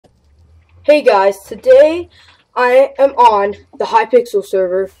Hey guys, today I am on the Hypixel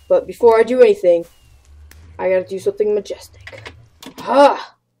server, but before I do anything, I gotta do something majestic.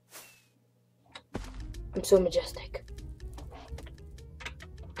 Ah! I'm so majestic.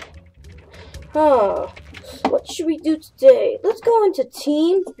 What should we do today? Let's go into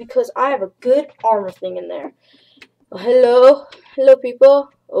teams because I have a good armor thing in there. Oh, hello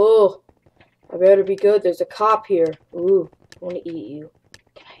people. Oh, I better be good. There's a cop here. Ooh, I want to eat you.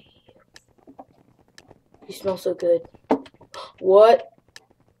 Can I eat you? You smell so good. What?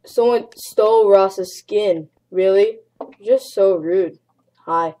 Someone stole Ross's skin. Really? You're just so rude.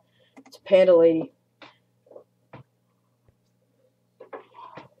 Hi. It's a panda lady.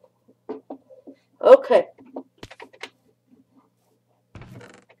 Okay.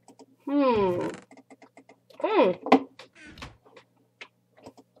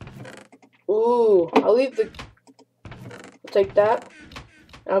 Ooh, I'll take that.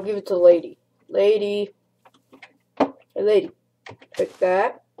 And I'll give it to the lady. Lady. Hey, lady. Take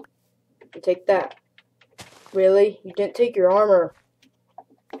that. And take that. Really? You didn't take your armor.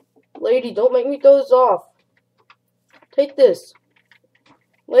 Lady, don't make me throw this off. Take this.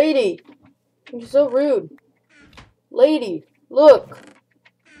 Lady. You're so rude. Lady, look.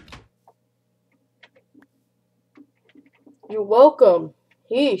 You're welcome.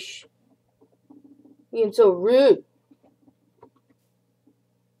 Yeesh. Being so rude.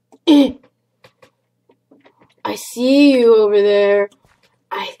 I see you over there.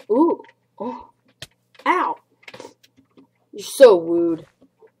 Ooh. Oh. Ow. You're so rude.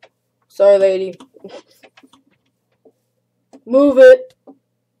 Sorry, lady. Move it.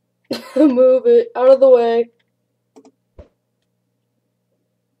 Move it. Out of the way.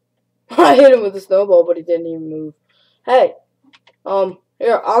 I hit him with a snowball, but he didn't even move. Hey.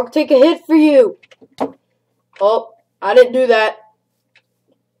 Here, I'll take a hit for you. Oh, I didn't do that.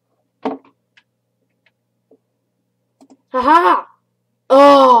 Haha!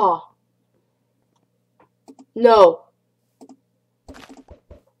 Oh! No.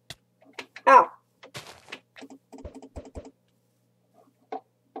 Ow.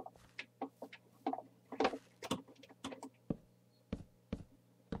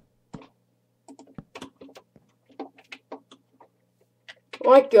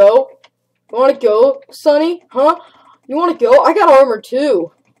 Wanna go? You wanna go, Sonny? Huh? You wanna go? I got armor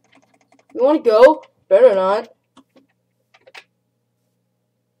too. You wanna go? Better not.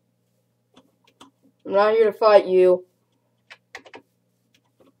 I'm not here to fight you.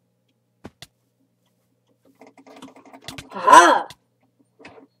 Ha!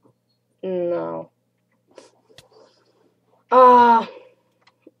 No.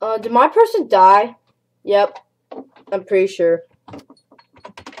 Did my person die? Yep. I'm pretty sure. I'm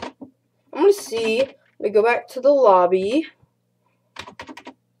gonna see. Let me go back to the lobby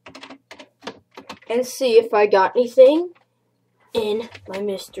and see if I got anything in my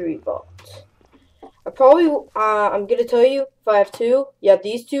mystery vault. I'm gonna tell you if I have two. Yeah,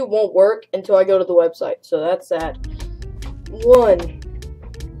 these two won't work until I go to the website, so that's sad. One.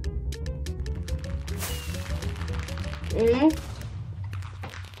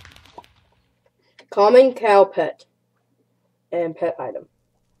 Common cow pet and pet item.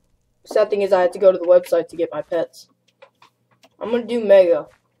 Sad thing is I had to go to the website to get my pets. I'm gonna do mega.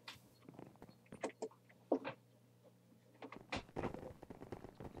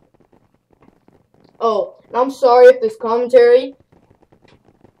 Oh, and I'm sorry if this commentary,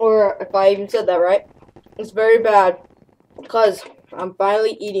 or if I even said that right, it's very bad, because I'm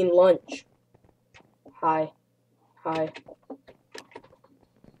finally eating lunch. Hi. Hi.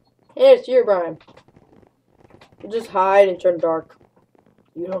 Hey, it's your Brian. You just hide and turn dark.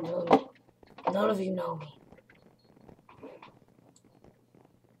 You don't know me. None of you know me.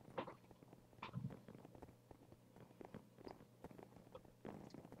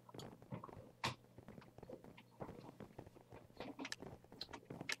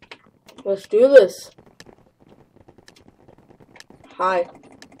 Let's do this. Hi.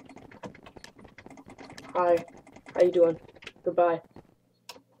 Hi. How you doing? Goodbye.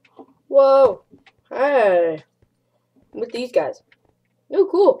 Whoa. Hey. I'm with these guys. Oh,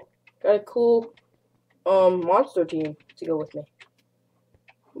 cool. Got a cool, monster team to go with me.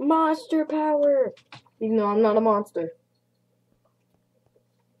 Monster power! Even though I'm not a monster.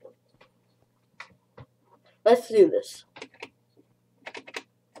 Let's do this.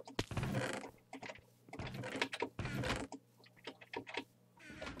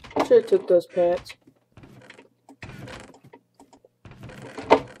 Should've took those pants.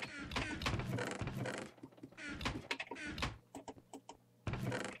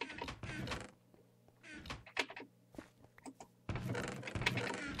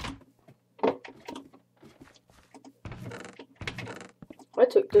 I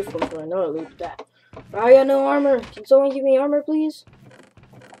took this one, so I know I looted that. But I got no armor. Can someone give me armor, please?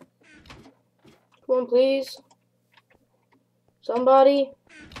 Come on, please. Somebody.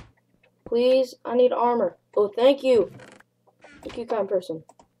 Please, I need armor. Oh, thank you. Thank you, kind person.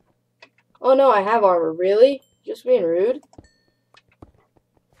 Oh no, I have armor. Really? Just being rude?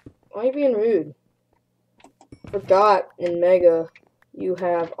 Why are you being rude? Forgot in Mega you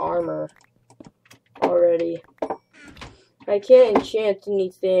have armor already. I can't enchant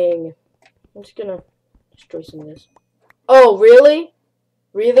anything. I'm just gonna destroy some of this. Oh, really?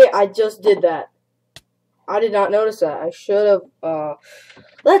 Really? I just did that. I did not notice that. I should have.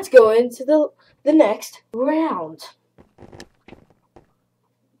 Let's go into the next round.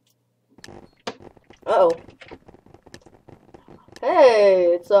 Uh-oh. Hey,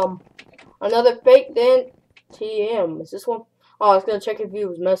 it's another fake Dan TM. Is this one? Oh, I was gonna check if he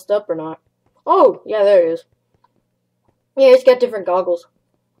was messed up or not. Oh, yeah, there he is. Yeah, he's got different goggles.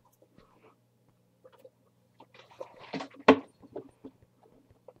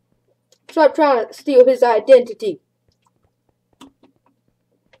 Stop trying to steal his identity.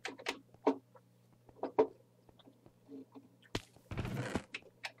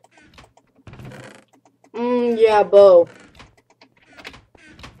 Yeah, bow.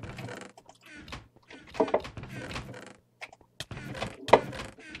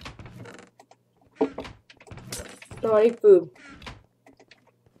 No, I need food.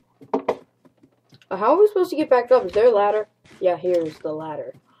 How are we supposed to get back up? Is there a ladder? Yeah, here's the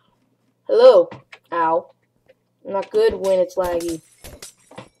ladder. Hello. Ow. I'm not good when it's laggy.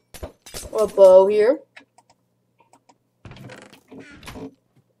 A bow here.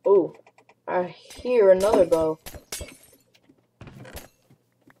 Oh, I hear another bow.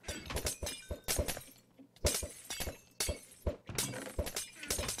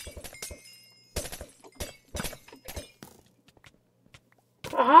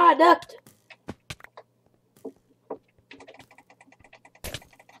 Aha, I ducked.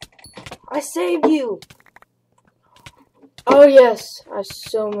 I saved you. Oh yes, I have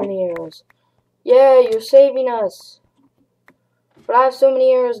so many arrows. Yeah, you're saving us. But I have so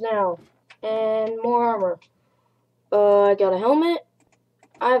many arrows now. And more armor. I got a helmet.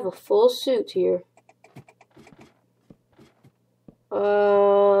 I have a full suit here.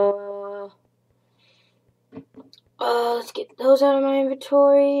 Let's get those out of my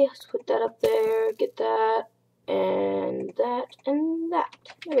inventory. Let's put that up there. Get that. And that. And that.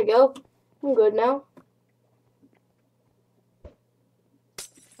 There we go. I'm good now.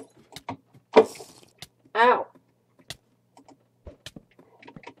 Ow.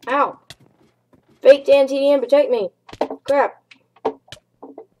 Ow. Fake Dan TDM, protect me. Crap.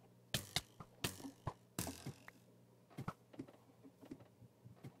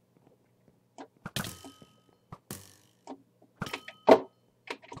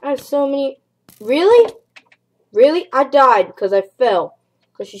 I have so many. Really? Really? I died because I fell.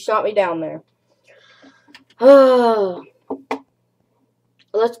 Because she shot me down there.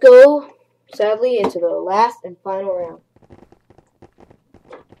 Let's go, sadly, into the last and final round.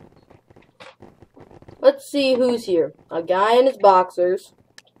 Let's see who's here. A guy in his boxers.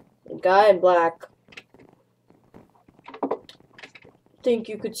 A guy in black. I think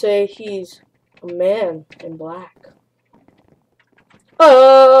you could say he's a man in black.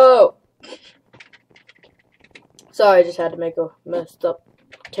 Oh! Sorry, I just had to make a messed up,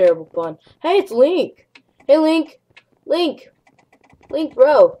 terrible pun. Hey, it's Link! Hey, Link! Link! Link,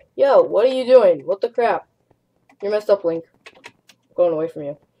 bro! Yo, what are you doing? What the crap? You're messed up, Link. I'm going away from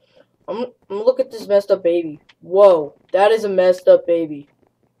you. I'm gonna look at this messed up baby. Whoa, that is a messed up baby.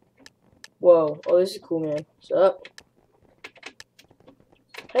 Whoa, oh, this is cool, man. What's up?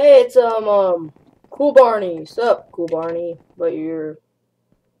 Hey, it's Cool Barney. What's up, Cool Barney? But you're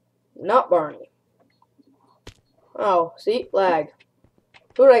not Barney. Oh, see, lag.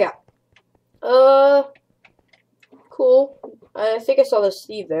 Who do I got? Cool. I think I saw the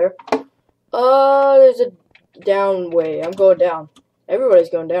Steve there. There's a down way. I'm going down. Everybody's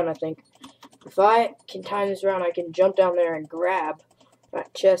going down, I think. If I can time this around, I can jump down there and grab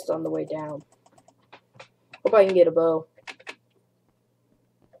that chest on the way down. Hope I can get a bow.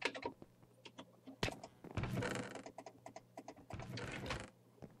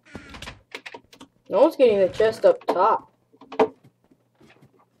 No one's getting the chest up top.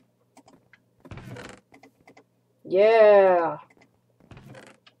 Yeah.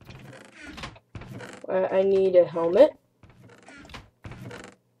 I need a helmet.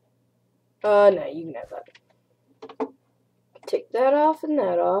 No, you can have that. Take that off and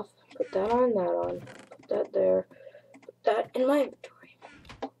that off. Put that on, that on. Put that there. Put that in my inventory.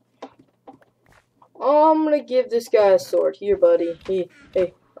 I'm gonna give this guy a sword. Here, buddy.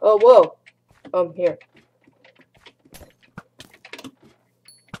 Hey. Oh, whoa. Here.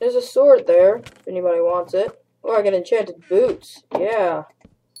 There's a sword there, if anybody wants it. Oh, I got enchanted boots. Yeah.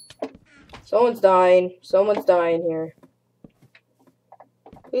 Someone's dying. Someone's dying here.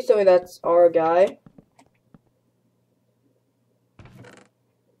 Please tell me that's our guy.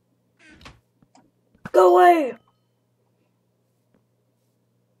 Go away!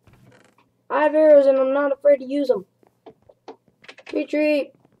 I have arrows and I'm not afraid to use them.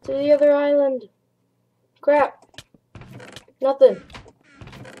 Retreat to the other island. Crap. Nothing.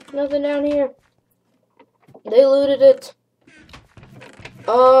 Nothing down here. They looted it.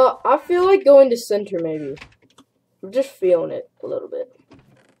 I feel like going to center maybe. I'm just feeling it a little bit.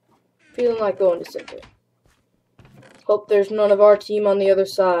 Feeling like going to center. Hope there's none of our team on the other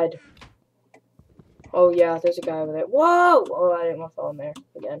side. Oh yeah, there's a guy over there. Whoa! Oh, I didn't want to fall in there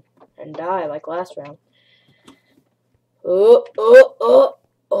again and die like last round. Oh!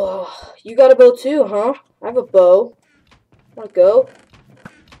 You got a bow too, huh? I have a bow. Wanna go?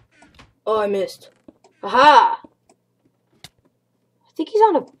 Oh, I missed. Aha! I think he's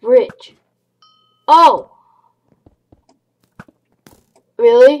on a bridge. Oh!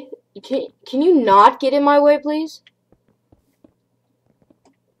 Really? Can you not get in my way, please?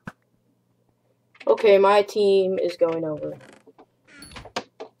 Okay, my team is going over.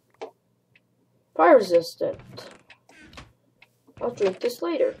 Fire resistant. I'll drink this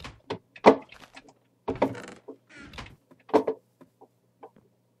later.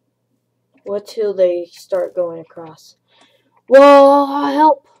 What till they start going across? Whoa,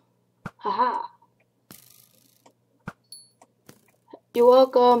 help! Haha. You're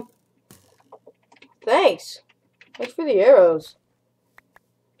welcome. Thanks. Thanks for the arrows.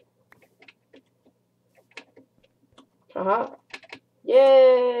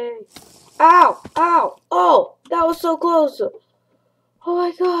 Yay! Ow! Ow! Oh! That was so close! Oh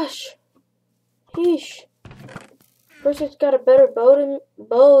my gosh! Yeesh. Person's got a better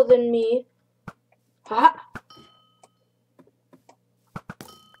bow than me. Ha!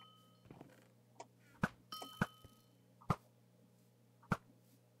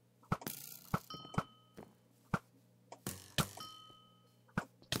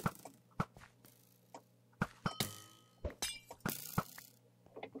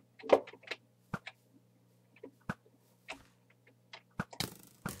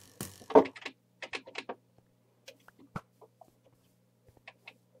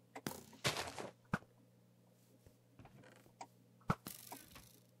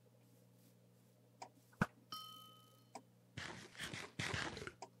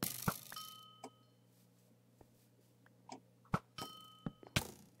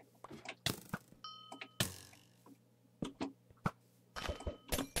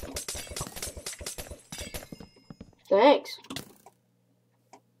 Thanks.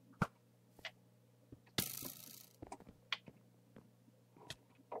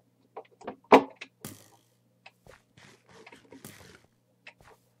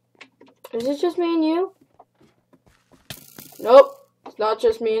 Is it just me and you? Nope, it's not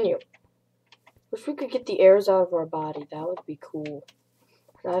just me and you. Wish we could get the arrows out of our body. That would be cool.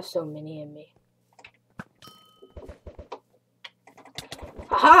 I have so many in me.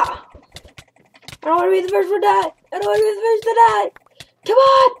 Aha! I don't want to be the first one to die. I don't want to be the first to die. Come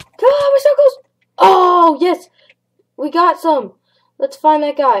on! Come on, we're so close. Oh, yes. We got some. Let's find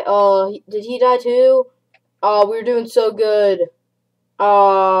that guy. Oh, did he die too? Oh, we were doing so good.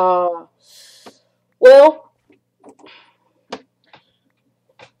 Well,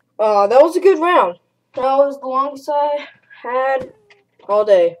 that was a good round. That was the longest I had all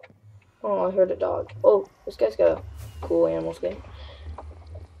day. Oh, I heard a dog. Oh, this guy's got a cool animal skin.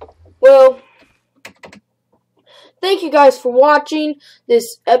 Well, thank you guys for watching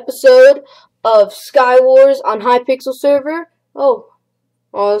this episode of Sky Wars on Hypixel server. Oh,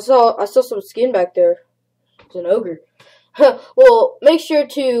 I saw some skin back there. It's an ogre. Well, make sure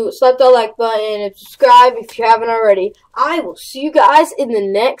to slap that like button and subscribe if you haven't already. I will see you guys in the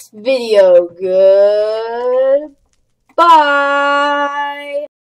next video. Goodbye.